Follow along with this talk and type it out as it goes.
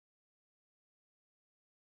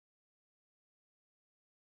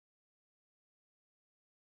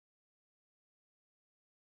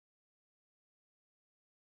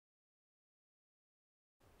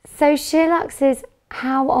So Sheer Luxe is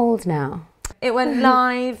how old now? It went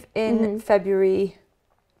live in February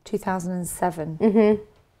 2007.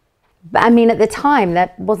 But I mean, at the time,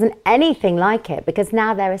 there wasn't anything like it, because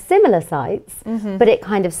now there are similar sites, but it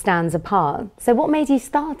kind of stands apart. So what made you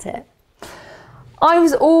start it? I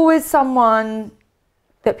was always someone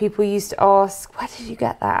that people used to ask, where did you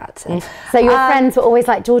get that? So your friends were always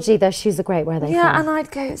like, Georgie, those shoes are great, where are they from? Yeah, and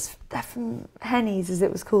I'd go, they're from Henny's, as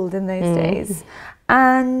it was called in those days.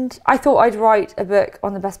 And I thought I'd write a book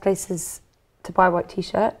on the best places to buy a white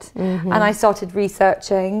t-shirt. And I started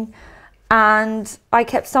researching, and I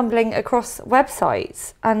kept stumbling across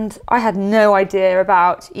websites, and I had no idea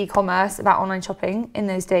about e-commerce, about online shopping in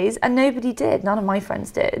those days, and nobody did. None of my friends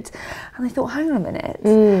did. And I thought, hang on a minute,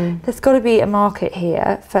 there's got to be a market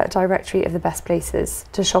here for a directory of the best places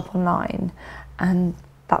to shop online, and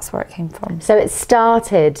that's where it came from. So it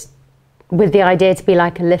started with the idea to be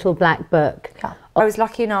like a little black book. Yeah. I was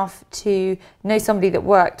lucky enough to know somebody that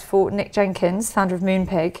worked for Nick Jenkins, founder of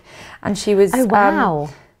Moonpig, and she was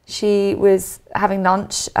she was having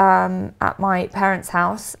lunch at my parents'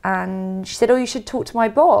 house, and she said, oh, you should talk to my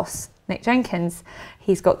boss, Nick Jenkins.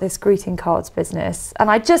 He's got this greeting cards business.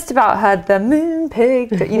 And I just about heard the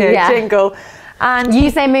Moonpig, you know, jingle. And you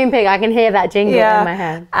say Moonpig, I can hear that jingle in my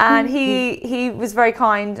head. And he was very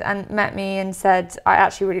kind and met me and said, I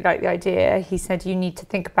actually really like the idea. He said, you need to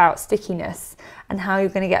think about stickiness and how you're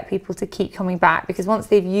going to get people to keep coming back, because once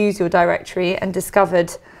they've used your directory and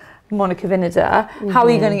discovered Monica Vinader, how are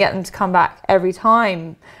you going to get them to come back every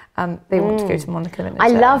time they want to go to Monica Vinader? I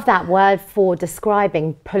love that word for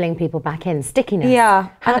describing pulling people back in, stickiness. Yeah.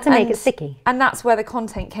 How to make it sticky. And that's where the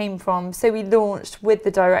content came from. So we launched with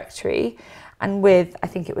the directory and with, I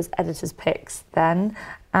think it was editors' picks then.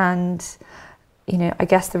 And, you know, I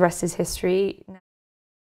guess the rest is history.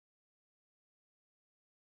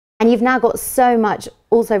 And you've now got so much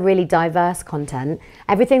also really diverse content,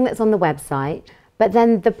 everything that's on the website, but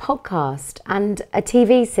then the podcast and a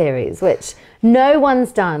TV series, which no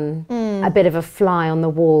one's done a bit of a fly on the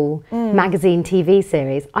wall magazine TV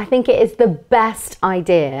series. I think it is the best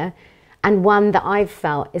idea, and one that I've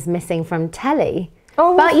felt is missing from telly.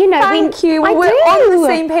 Oh, but you know, thank you. Well, we're on the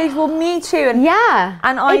same page. Well, me too.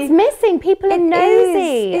 And it's missing. People are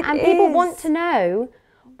nosy, and people want to know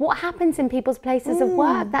what happens in people's places of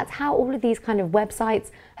work. That's how all of these kind of websites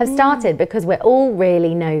have started, because we're all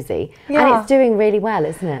really nosy. And it's doing really well,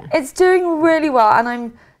 isn't it? It's doing really well, and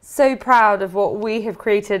I'm so proud of what we have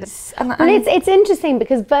created. Well, it's interesting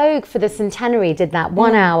because Vogue for the centenary did that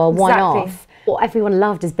 1 hour, one off. What everyone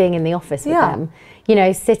loved is being in the office with them, you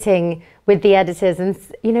know, sitting with the editors and,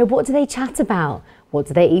 you know, what do they chat about? What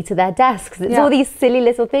do they eat at their desks? It's all these silly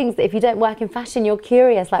little things that if you don't work in fashion, you're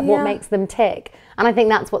curious, like what makes them tick. And I think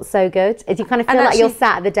that's what's so good, is you kind of feel like you're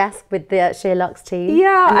sat at the desk with the Sheer Luxe team.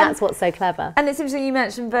 Yeah. And that's what's so clever. And it's interesting you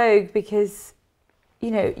mentioned Vogue, because,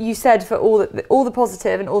 you know, you said for all the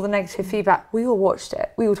positive and all the negative feedback, we all watched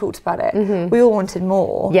it. We all talked about it. We all wanted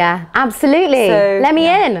more. Yeah, absolutely. So, let me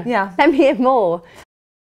in. Yeah. Let me in more.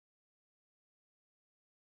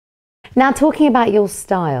 Now, talking about your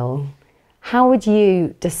style, how would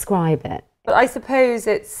you describe it? I suppose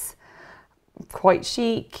it's quite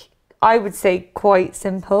chic. I would say quite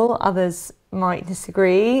simple. Others might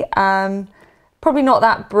disagree. Probably not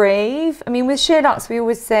that brave. I mean, with Sheer Luxe, we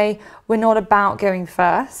always say we're not about going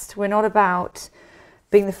first. We're not about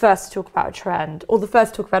being the first to talk about a trend or the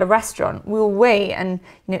first to talk about a restaurant. We'll wait and,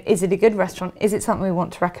 you know, is it a good restaurant? Is it something we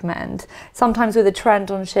want to recommend? Sometimes with a trend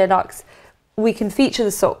on Sheer Luxe, we can feature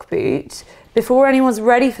the sock boot before anyone's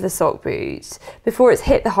ready for the sock boot, before it's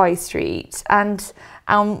hit the high street, and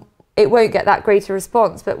it won't get that greater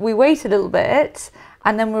response. But we wait a little bit,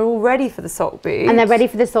 and then we're all ready for the sock boot. And they're ready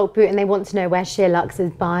for the sock boot, and they want to know where Sheer Luxe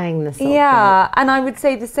is buying the sock boot. Yeah, and I would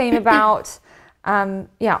say the same about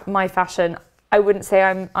my fashion. I wouldn't say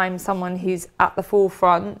I'm someone who's at the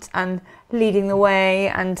forefront and leading the way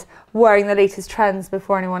and wearing the latest trends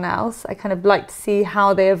before anyone else. I kind of like to see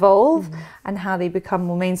how they evolve and how they become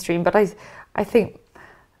more mainstream. But I think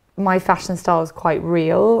my fashion style is quite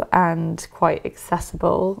real and quite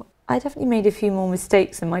accessible. I definitely made a few more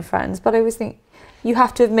mistakes than my friends, but I always think you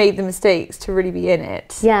have to have made the mistakes to really be in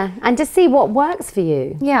it. Yeah, and to see what works for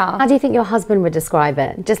you. Yeah. How do you think your husband would describe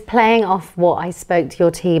it? Just playing off what I spoke to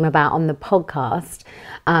your team about on the podcast,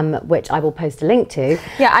 which I will post a link to.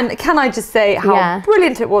 Yeah, and can I just say how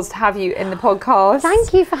brilliant it was to have you in the podcast.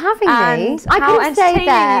 Thank you for having me. I could stay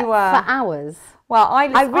there for hours. Well,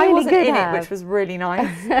 I wasn't in it, which was really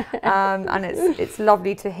nice. And it's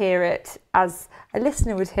lovely to hear it as a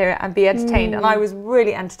listener would hear it and be entertained. And I was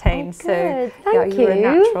really entertained. Oh, good. So Thank you. You're a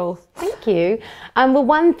natural. Thank you. Well,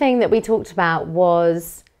 one thing that we talked about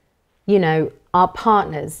was you know, our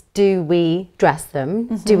partners, do we dress them?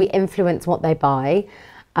 Do we influence what they buy?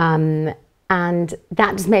 And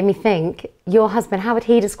that just made me think, your husband, how would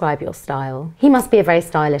he describe your style? He must be a very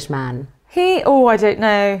stylish man. I don't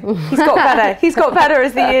know. He's got better. He's got better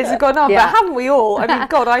as the years have gone on. Yeah. But haven't we all? I mean,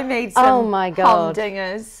 God, I made some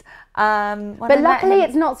humdingers. But luckily,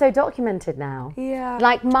 it's not so documented now. Yeah.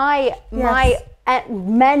 Like my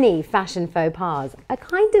many fashion faux pas are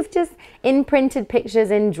kind of just imprinted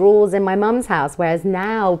pictures in drawers in my mum's house, whereas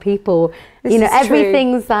now people,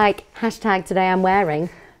 everything's like hashtag today I'm wearing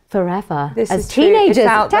forever. This as is teenagers,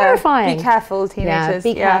 it's terrifying. Be careful, teenagers.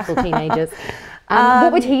 Yeah, be careful, teenagers.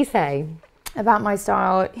 What would he say about my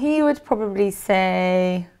style? He would probably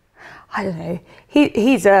say, I don't know.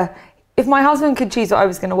 If my husband could choose what I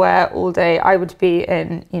was going to wear all day, I would be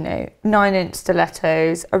in, 9-inch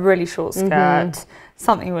stilettos, a really short skirt,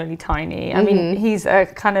 something really tiny. I mean, he's a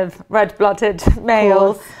kind of red-blooded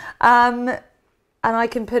male. And I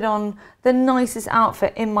can put on the nicest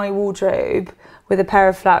outfit in my wardrobe with a pair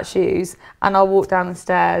of flat shoes, and I'll walk down the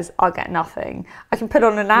stairs, I'll get nothing. I can put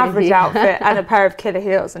on an average outfit and a pair of killer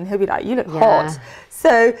heels, and he'll be like, you look hot.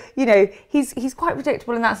 So, he's quite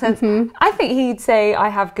predictable in that sense. I think he'd say I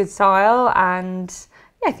have good style, and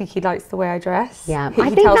I think he likes the way I dress. Yeah, I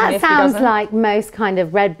think that sounds like most kind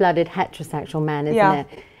of red-blooded heterosexual men, isn't it?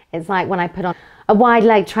 It's like when I put on a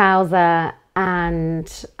wide-leg trouser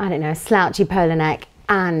and, I don't know, a slouchy polo neck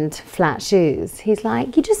and flat shoes. He's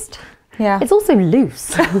like, it's also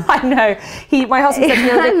loose. I know. My husband said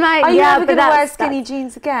to me, are you ever going to wear skinny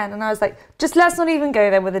jeans again? And I was like, just let's not even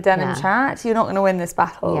go there with a denim chat. You're not going to win this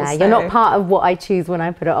battle. Yeah, you're not part of what I choose when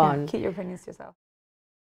I put it on. Keep your opinions to yourself.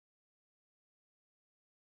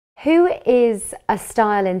 Who is a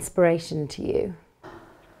style inspiration to you?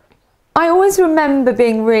 I always remember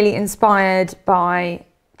being really inspired by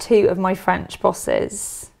two of my French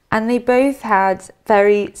bosses. And they both had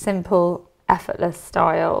very simple, effortless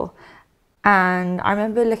style. And I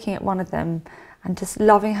remember looking at one of them and just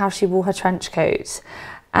loving how she wore her trench coat.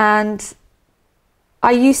 And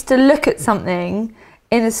I used to look at something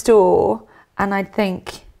in a store and I'd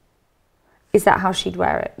think, is that how she'd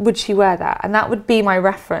wear it? Would she wear that? And that would be my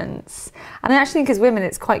reference. And I actually think as women,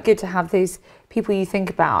 it's quite good to have those people you think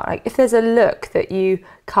about. Like if there's a look that you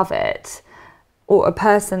covet or a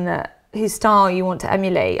person whose style you want to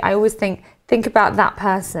emulate, I always think about that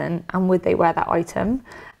person and would they wear that item?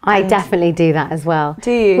 I definitely do that as well.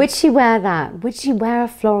 Do you? Would she wear that? Would she wear a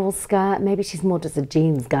floral skirt? Maybe she's more just a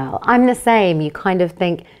jeans girl. I'm the same. You kind of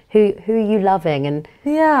think, who are you loving? And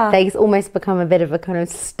they almost become a bit of a kind of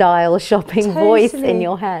style shopping voice in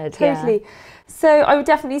your head. Totally. Yeah. So I would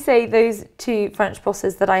definitely say those two French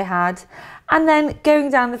bosses that I had. And then going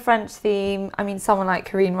down the French theme, I mean, someone like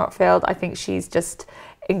Corinne Rockfield, I think she's just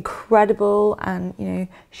incredible. And,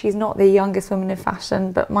 she's not the youngest woman in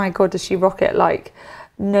fashion, but my God, does she rock it like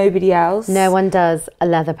nobody else. No one does a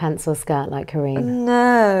leather pencil skirt like Corinne.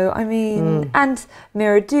 No, I mean, and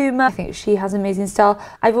Mira Duma, I think she has amazing style.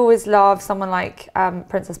 I've always loved someone like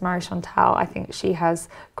Princess Marie Chantal. I think she has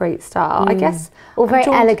great style. I guess. Or very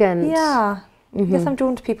elegant. Yeah. I guess I'm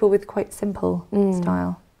drawn to people with quite simple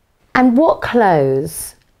style. And what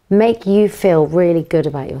clothes make you feel really good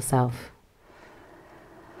about yourself?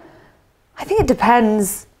 I think it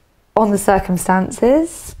depends on the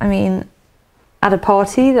circumstances. I mean, at a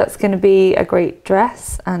party, that's going to be a great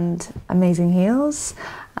dress and amazing heels,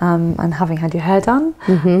 and having had your hair done.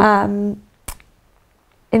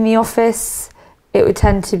 In the office, it would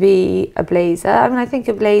tend to be a blazer. I mean, I think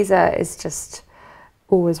a blazer is just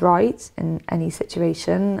always right in any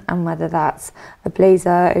situation, and whether that's a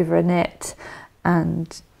blazer over a knit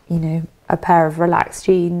and, a pair of relaxed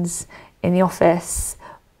jeans in the office,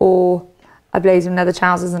 or a blazer and leather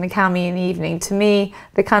trousers and a cami in the evening. To me,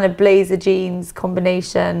 the kind of blazer jeans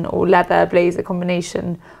combination or leather blazer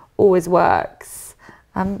combination always works.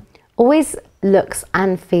 Always looks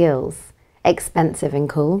and feels expensive and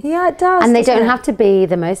cool. Yeah, it does. And they don't have to be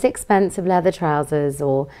the most expensive leather trousers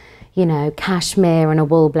or, cashmere and a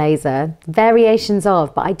wool blazer. Variations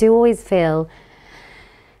of, but I do always feel,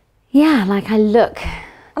 like I look.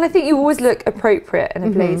 And I think you always look appropriate in a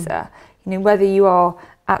blazer. Whether you are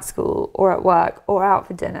at school or at work or out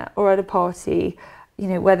for dinner or at a party,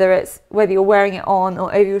 whether you're wearing it on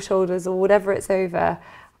or over your shoulders or whatever it's over,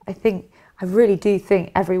 I really do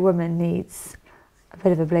think every woman needs a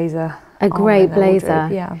bit of a blazer. A great blazer.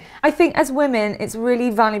 Wardrobe. Yeah. I think as women, it's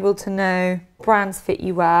really valuable to know brands fit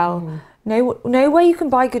you well. Know where you can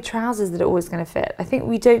buy good trousers that are always going to fit. I think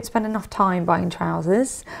we don't spend enough time buying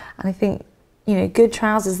trousers, and I think good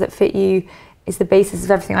trousers that fit you is the basis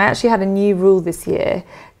of everything. I actually had a new rule this year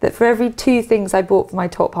that for every 2 things I bought for my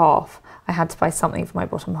top half, I had to buy something for my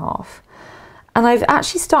bottom half. And I've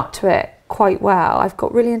actually stuck to it quite well. I've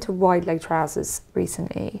got really into wide leg trousers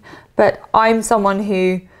recently, but I'm someone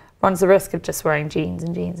who runs the risk of just wearing jeans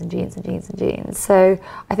and jeans and jeans and jeans and jeans. So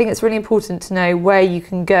I think it's really important to know where you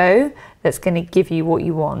can go that's going to give you what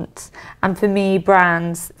you want. And for me,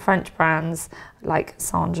 brands, French brands like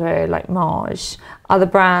Sandro, like Marge, are the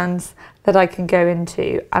brands that I can go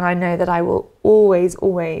into, and I know that I will always,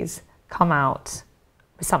 always come out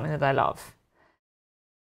with something that I love.